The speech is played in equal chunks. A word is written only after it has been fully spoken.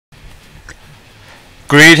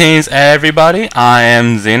Greetings everybody, I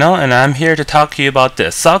am Xeno and I'm here to talk to you about the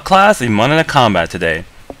Assault class in Modern Combat today.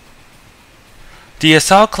 The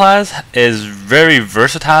Assault class is very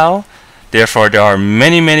versatile, therefore there are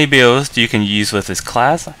many builds you can use with this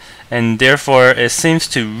class, and therefore it seems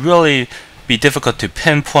to really be difficult to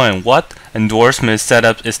pinpoint what endorsement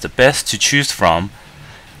setup is the best to choose from.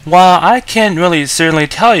 While I can't really certainly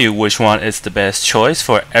tell you which one is the best choice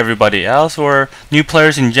for everybody else or new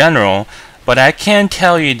players in general, but I can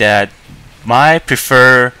tell you that my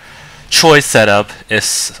preferred choice setup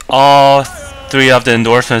is all three of the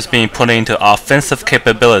endorsements being put into offensive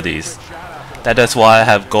capabilities. That is why I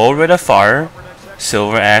have gold rate of fire,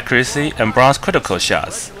 silver accuracy, and bronze critical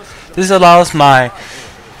shots. This allows my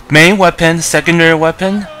main weapon, secondary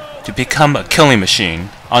weapon, to become a killing machine.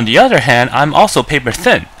 On the other hand, I'm also paper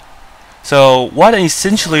thin. So what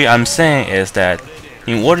essentially I'm saying is that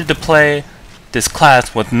in order to play this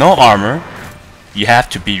class with no armor, you have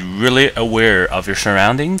to be really aware of your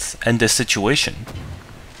surroundings and the situation.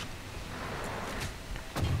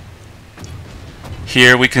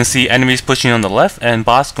 Here we can see enemies pushing on the left and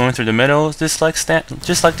bots going through the middle, just like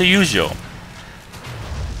the usual.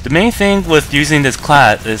 The main thing with using this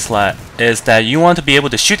class is that you want to be able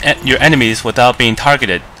to shoot at your enemies without being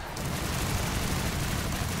targeted.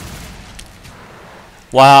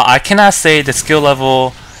 While I cannot say the skill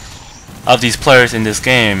level of these players in this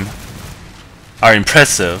game are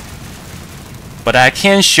impressive, but I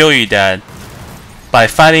can show you that by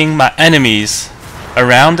fighting my enemies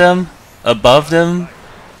around them, above them,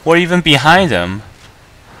 or even behind them,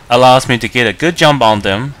 allows me to get a good jump on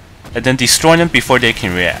them and then destroy them before they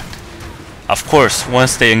can react. Of course,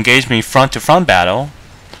 once they engage me front to front battle,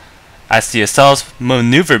 as the assault's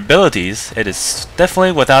maneuverabilities, it is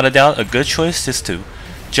definitely without a doubt a good choice just to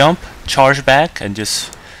jump, charge back, and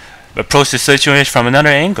just approach the situation from another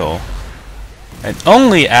angle, and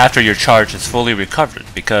only after your charge is fully recovered,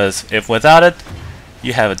 because if without it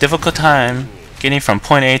you have a difficult time getting from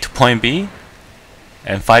point A to point B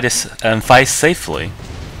and fight safely.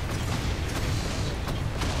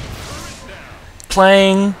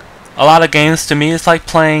 Playing a lot of games to me is like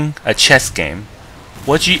playing a chess game.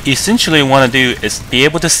 What you essentially want to do is be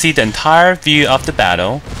able to see the entire view of the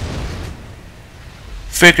battle,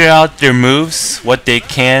 figure out their moves, what they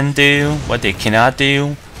can do, what they cannot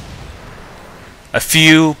do, a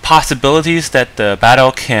few possibilities that the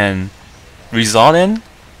battle can result in.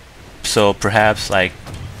 So perhaps like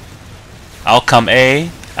outcome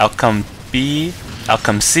A, outcome B,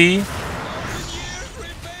 outcome C.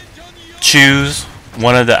 Choose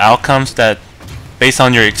one of the outcomes that, based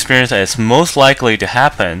on your experience, that is most likely to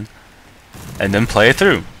happen, and then play it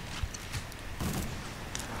through.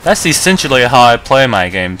 That's essentially how I play my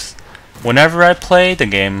games. Whenever I play the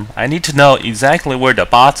game, I need to know exactly where the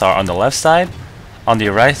bots are on the left side, on the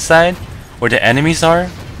right side, where the enemies are,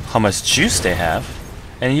 how much juice they have,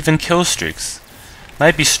 and even kill streaks.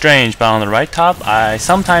 Might be strange, but on the right top, I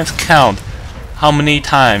sometimes count how many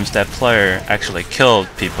times that player actually killed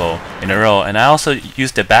people in a row, and I also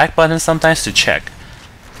use the back button sometimes to check.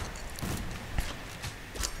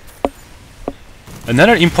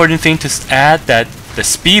 Another important thing to add that the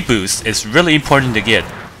speed boost is really important to get,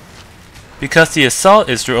 because the assault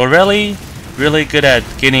is really good at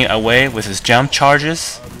getting away with his jump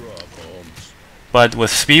charges, but with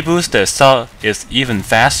speed boost the assault is even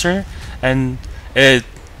faster, and it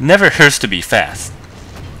never hurts to be fast.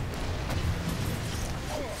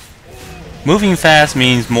 Moving fast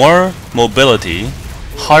means more mobility,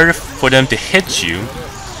 harder for them to hit you,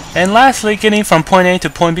 and lastly, getting from point A to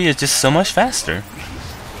point B is just so much faster.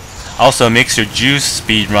 Also makes your juice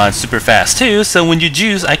speed run super fast too, so when you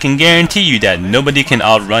juice, I can guarantee you that nobody can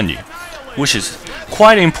outrun you, which is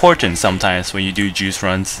quite important sometimes when you do juice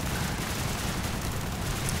runs.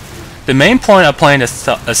 The main point of playing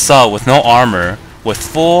assault with no armor, with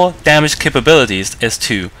full damage capabilities, is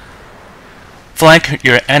to flank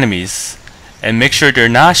your enemies and make sure they're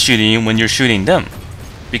not shooting you when you're shooting them,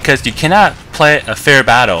 because you cannot play a fair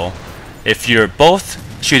battle if you're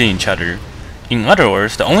both shooting each other. In other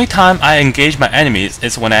words, the only time I engage my enemies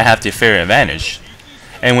is when I have the fair advantage,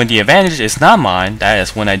 and when the advantage is not mine, that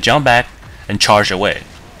is when I jump back and charge away.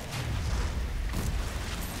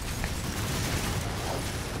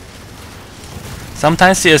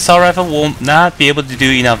 Sometimes the assault rifle will not be able to do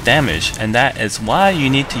enough damage, and that is why you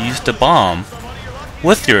need to use the bomb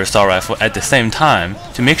with your assault rifle at the same time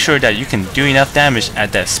to make sure that you can do enough damage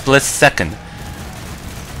at that split second.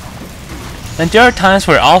 And there are times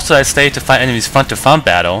where also I stay to fight enemies front to front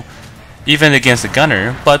battle, even against a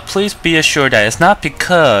gunner, but please be assured that it's not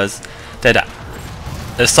because that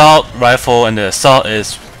the assault rifle and the assault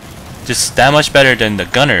is just that much better than the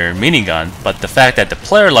gunner minigun, but the fact that the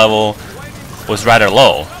player level was rather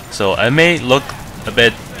low, so it may look a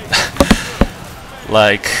bit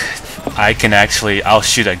like I can actually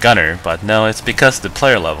outshoot a gunner, but no, it's because of the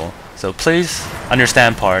player level. So please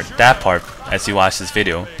understand that part as you watch this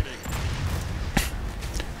video.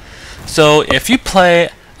 So if you play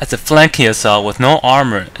as a flanking assault with no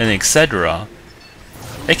armor and etc.,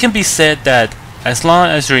 it can be said that as long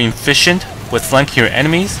as you're efficient with flanking your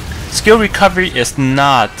enemies, skill recovery is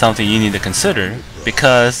not something you need to consider,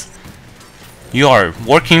 because you are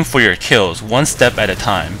working for your kills one step at a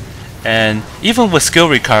time. And even with skill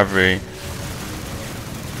recovery,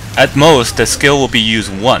 at most the skill will be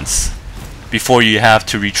used once before you have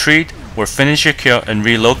to retreat or finish your kill and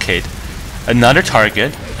relocate another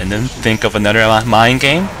target, and then think of another mind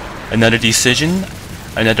game, another decision,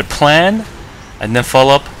 another plan, and then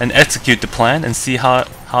follow up and execute the plan and see how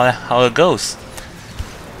it goes.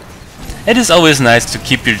 It is always nice to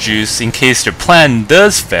keep your juice in case your plan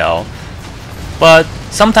does fail, but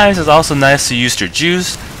sometimes it's also nice to use your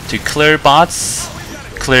juice to clear bots,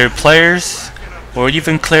 clear players, or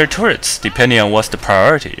even clear turrets, depending on what's the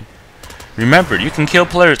priority. Remember, you can kill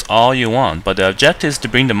players all you want, but the objective is to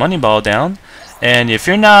bring the money ball down, and if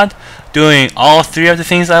you're not doing all three of the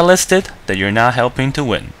things I listed, then you're not helping to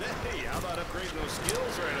win.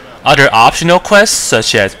 Other optional quests,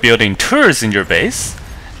 such as building turrets in your base,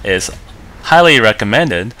 is highly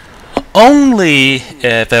recommended, only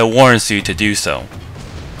if it warrants you to do so.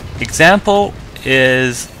 Example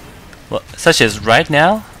is, such as right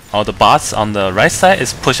now, all the bots on the right side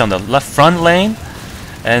is pushed on the left front lane,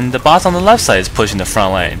 and the bots on the left side is pushing the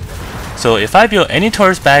front lane. So if I build any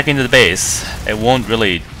turrets back into the base, it won't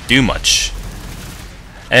really do much.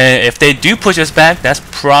 And if they do push us back, that's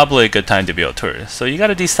probably a good time to build turrets. So you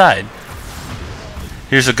gotta decide.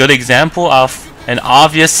 Here's a good example of an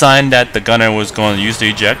obvious sign that the gunner was going to use the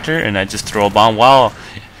ejector, and I just throw a bomb while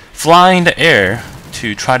flying in the air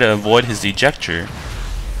to try to avoid his ejector.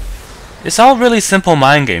 It's all really simple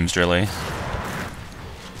mind games, really.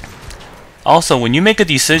 Also, when you make a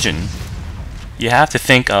decision, you have to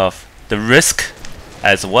think of the risk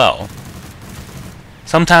as well.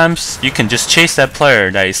 Sometimes you can just chase that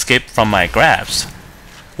player that escaped from my grabs,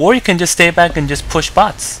 or you can just stay back and just push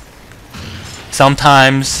bots.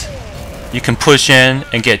 Sometimes you can push in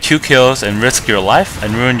and get 2 kills and risk your life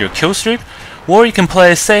and ruin your kill streak, or you can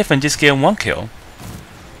play it safe and just get 1 kill.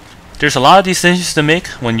 There's a lot of decisions to make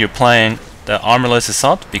when you're playing the armorless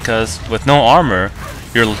assault, because with no armor,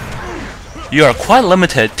 you are quite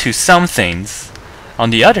limited to some things. On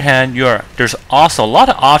the other hand, there's also a lot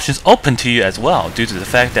of options open to you as well, due to the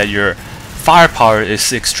fact that your firepower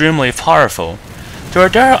is extremely powerful. There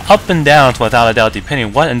are up and downs without a doubt, depending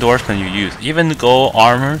on what endorsement you use. Even gold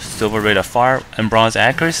armor, silver rate of fire, and bronze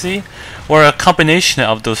accuracy, or a combination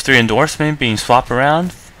of those 3 endorsements being swapped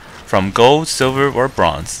around from gold, silver, or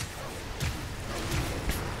bronze.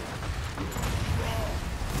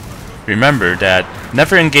 Remember that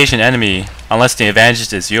never engage an enemy unless the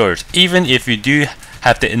advantage is yours, even if you do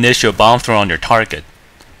have the initial bomb throw on your target.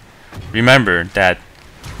 Remember that,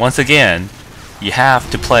 once again, you have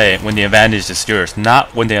to play when the advantage is yours,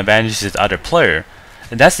 not when the advantage is the other player.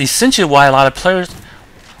 And that's essentially why a lot of players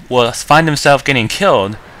will find themselves getting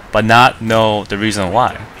killed but not know the reason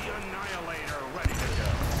why.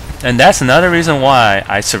 And that's another reason why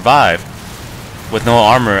I survived with no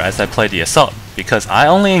armor as I played the assault, because I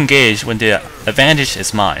only engage when the advantage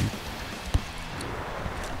is mine.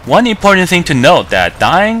 One important thing to note, that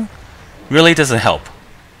dying really doesn't help.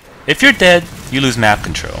 If you're dead, you lose map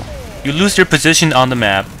control. You lose your position on the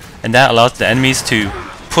map, and that allows the enemies to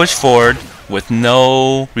push forward with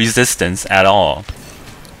no resistance at all.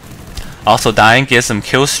 Also, dying gives them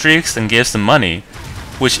kill streaks and gives them money,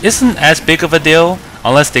 which isn't as big of a deal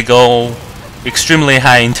unless they go extremely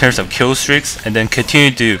high in terms of kill streaks and then continue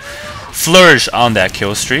to flourish on that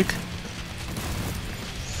kill streak.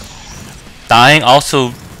 Dying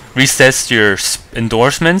also resets your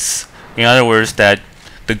endorsements. In other words, that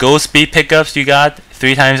the gold speed pickups you got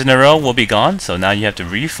 3 times in a row will be gone, so now you have to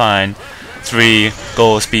refine 3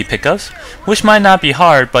 gold speed pickups, which might not be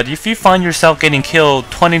hard, but if you find yourself getting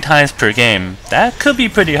killed 20 times per game, that could be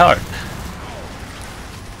pretty hard.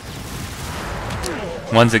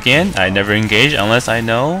 Once again, I never engage unless I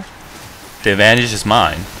know the advantage is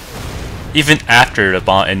mine, even after the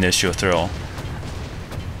bomb initial throw.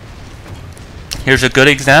 Here's a good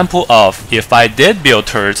example of if I did build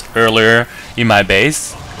turrets earlier in my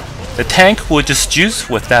base, the tank would just juice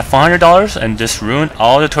with that $400 and just ruin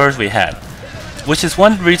all the turrets we had. Which is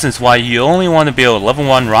one of the reasons why you only want to build level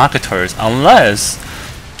 1 rocket turrets unless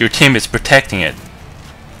your team is protecting it.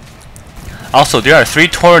 Also, there are 3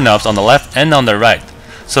 torn ups on the left and on the right.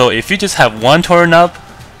 So if you just have 1 torn up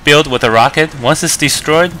build with a rocket, once it's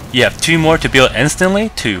destroyed, you have 2 more to build instantly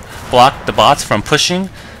to block the bots from pushing.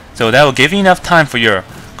 So that will give you enough time for your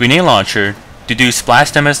grenade launcher to do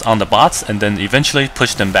splash damage on the bots and then eventually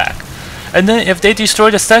push them back. And then if they destroy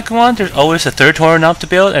the second one, there's always a 3rd torn up to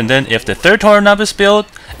build, and then if the 3rd torn up is built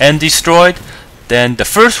and destroyed, then the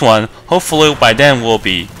first one hopefully by then will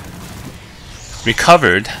be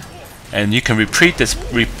recovered, and you can repeat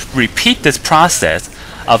this process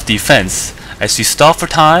of defense as you stall for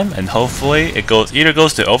time, and hopefully it either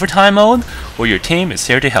goes to overtime mode or your team is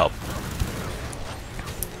here to help.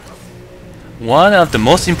 One of the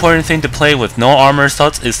most important things to play with no armor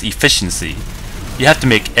assaults is efficiency. You have to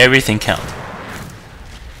make everything count.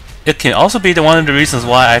 It can also be one of the reasons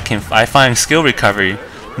why I find skill recovery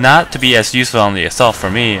not to be as useful on the assault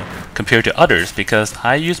for me compared to others, because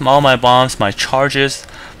I use all my bombs, my charges,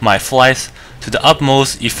 my flights to the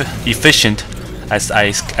utmost efficient as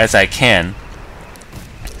I can.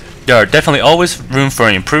 There are definitely always room for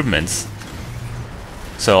improvements,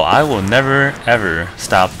 so I will never ever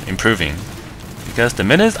stop improving, because the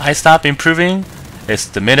minute I stop improving is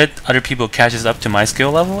the minute other people catches up to my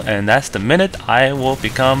skill level, and that's the minute I will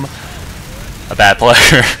become a bad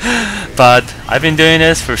player. But I've been doing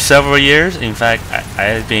this for several years. In fact,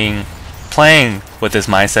 I've been playing with this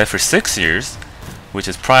mindset for 6 years, which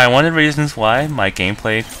is probably one of the reasons why my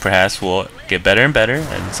gameplay perhaps will get better and better,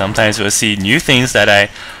 and sometimes we'll see new things that I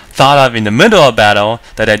thought of in the middle of battle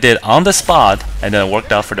that I did on the spot, and then it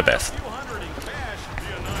worked out for the best.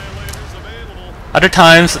 Other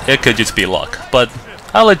times it could just be luck, but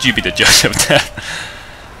I'll let you be the judge of that.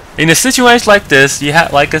 In a situation like this, you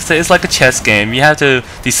have, like I said, it's like a chess game. You have to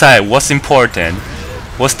decide what's important,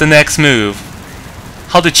 what's the next move,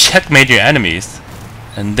 how to checkmate your enemies,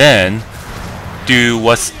 and then do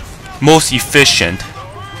what's most efficient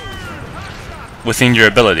within your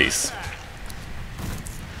abilities.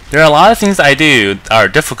 There are a lot of things I do that are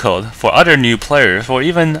difficult for other new players or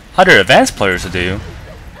even other advanced players to do.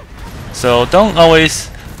 So don't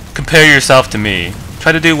always compare yourself to me.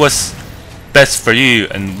 Try to do what's best for you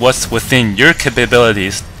and what's within your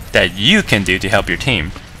capabilities that you can do to help your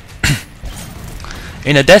team.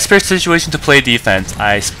 In a desperate situation to play defense,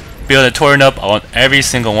 I build a torn up on every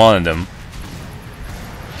single one of them,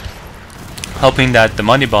 hoping that the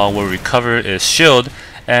money ball will recover its shield.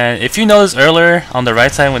 And if you noticed earlier on the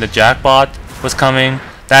right side when the jackbot was coming,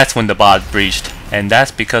 that's when the bot breached, and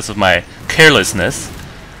that's because of my carelessness.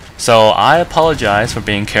 So I apologize for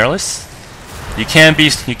being careless. You can't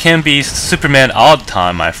be Superman all the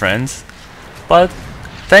time, my friends. But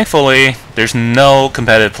thankfully, there's no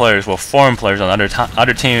competitive players or foreign players on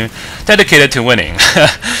other team dedicated to winning.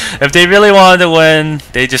 If they really wanted to win,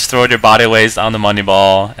 they just throw their body weights on the money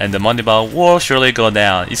ball, and the money ball will surely go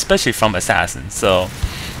down, especially from assassins. So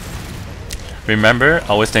remember,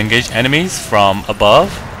 always to engage enemies from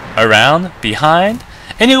above, around, behind,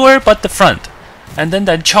 anywhere but the front. And then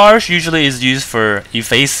that charge usually is used for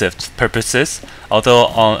evasive purposes, although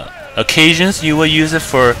on occasions you will use it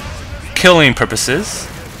for killing purposes.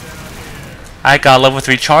 I got level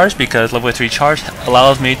 3 charge because level 3 charge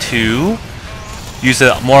allows me to use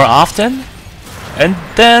it more often. And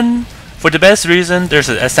then, for the best reason, there's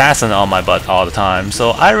an assassin on my butt all the time, so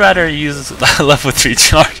I rather use level 3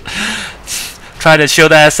 charge. Try to show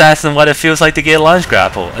that assassin what it feels like to get lunge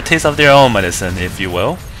grapple, a taste of their own medicine, if you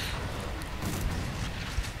will.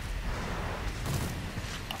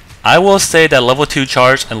 I will say that level 2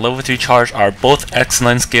 charge and level 3 charge are both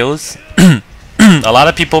excellent skills. A lot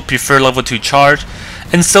of people prefer level 2 charge,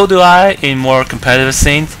 and so do I in more competitive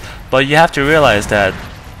scenes, but you have to realize that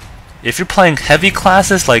if you're playing heavy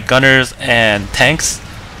classes like gunners and tanks,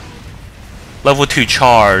 level 2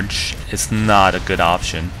 charge is not a good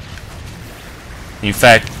option. In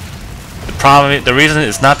fact, the reason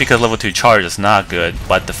is not because level 2 charge is not good,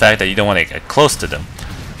 but the fact that you don't want to get close to them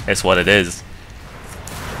is what it is.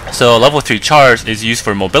 So level 3 charge is used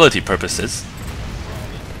for mobility purposes.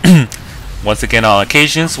 Once again, on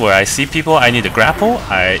occasions where I see people I need to grapple,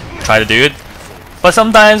 I try to do it, but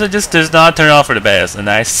sometimes it just does not turn out for the best, and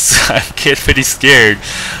I get pretty scared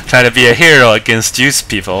trying to be a hero against juice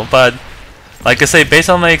people. But like I say, based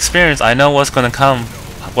on my experience, I know what's gonna come,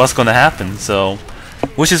 what's gonna happen. So,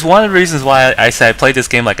 which is one of the reasons why I say I play this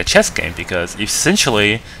game like a chess game, because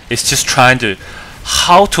essentially it's just trying to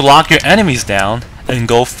how to lock your enemies down and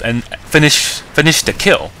go and finish the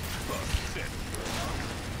kill.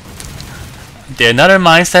 The another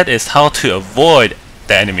mindset is how to avoid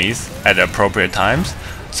the enemies at the appropriate times,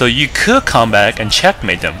 so you could come back and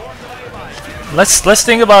checkmate them. Let's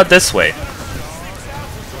think about it this way.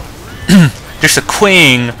 there's a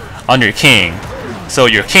queen on your king, so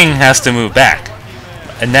your king has to move back.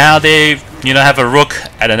 And now they have a rook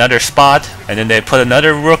at another spot, and then they put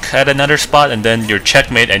another rook at another spot, and then you're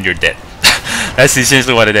checkmate and you're dead. That's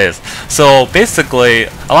essentially what it is. So basically,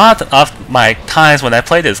 a lot of my times when I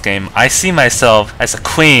play this game, I see myself as a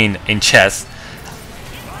queen in chess,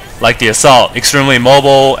 like the assault, extremely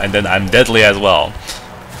mobile, and then I'm deadly as well.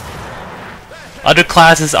 Other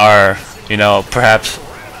classes are, perhaps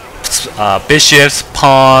bishops,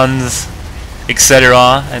 pawns,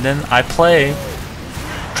 etc. And then I play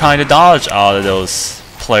trying to dodge all of those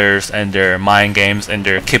players and their mind games and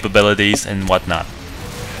their capabilities and whatnot.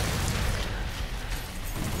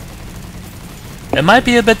 It might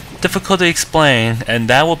be a bit difficult to explain, and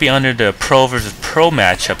that will be under the pro versus pro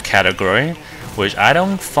matchup category, which I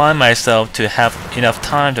don't find myself to have enough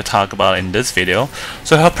time to talk about in this video.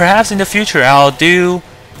 So perhaps in the future I'll do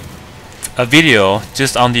a video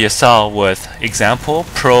just on the assault with example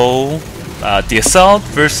pro, the assault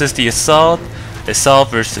versus the assault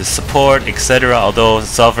versus support, etc. Although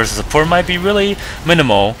assault versus support might be really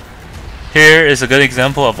minimal. Here is a good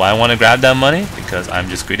example of why I want to grab that money, because I'm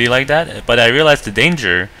just greedy like that. But I realize the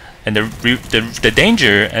danger and the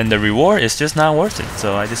danger and the reward is just not worth it.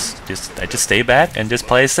 So I just stay back and just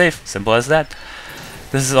play it safe. Simple as that.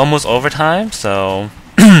 This is almost overtime, so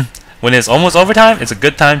when it's almost overtime, it's a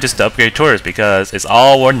good time just to upgrade tourists, because it's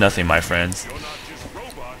all or nothing, my friends.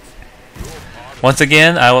 Once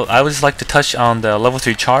again, I would just like to touch on the level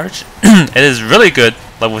 3 charge. It is really good.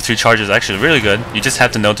 Level 3 charge is actually really good. You just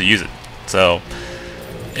have to know to use it. So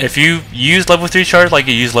if you use level 3 charge like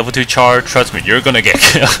you use level 2 charge, trust me, you're gonna get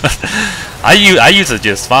killed. I use it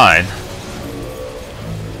just fine.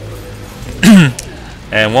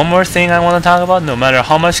 And one more thing I want to talk about: no matter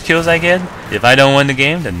how much kills I get, if I don't win the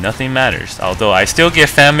game, then nothing matters. Although I still get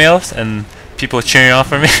fan mails and people cheering on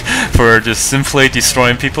for me for just simply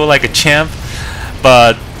destroying people like a champ.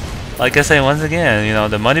 But like I say, once again,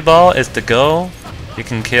 the money ball is the goal. You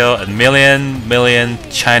can kill a million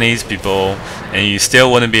Chinese people, and you still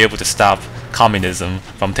wouldn't be able to stop communism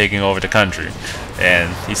from taking over the country. And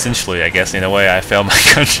essentially, I guess in a way, I failed my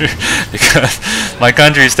country because my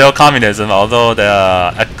country is still communism, although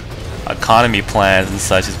the economy plans and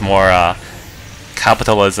such is more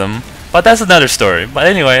capitalism. But that's another story. But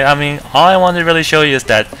anyway, I mean, all I want to really show you is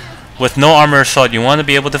that with no armor assault, you want to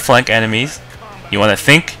be able to flank enemies. You want to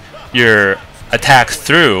think your attacks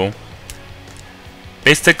through.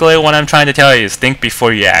 Basically, what I'm trying to tell you is think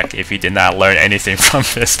before you act, if you did not learn anything from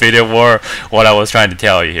this video or what I was trying to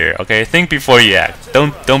tell you here. Okay, think before you act.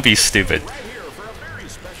 Don't be stupid.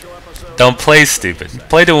 Don't play stupid.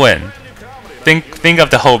 Play to win. Think of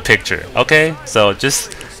the whole picture. Okay, so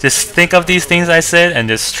just think of these things I said and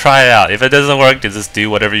just try it out. If it doesn't work, just do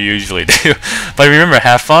whatever you usually do. But remember,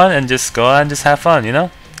 have fun and just go out and just have fun.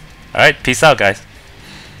 Alright, peace out, guys.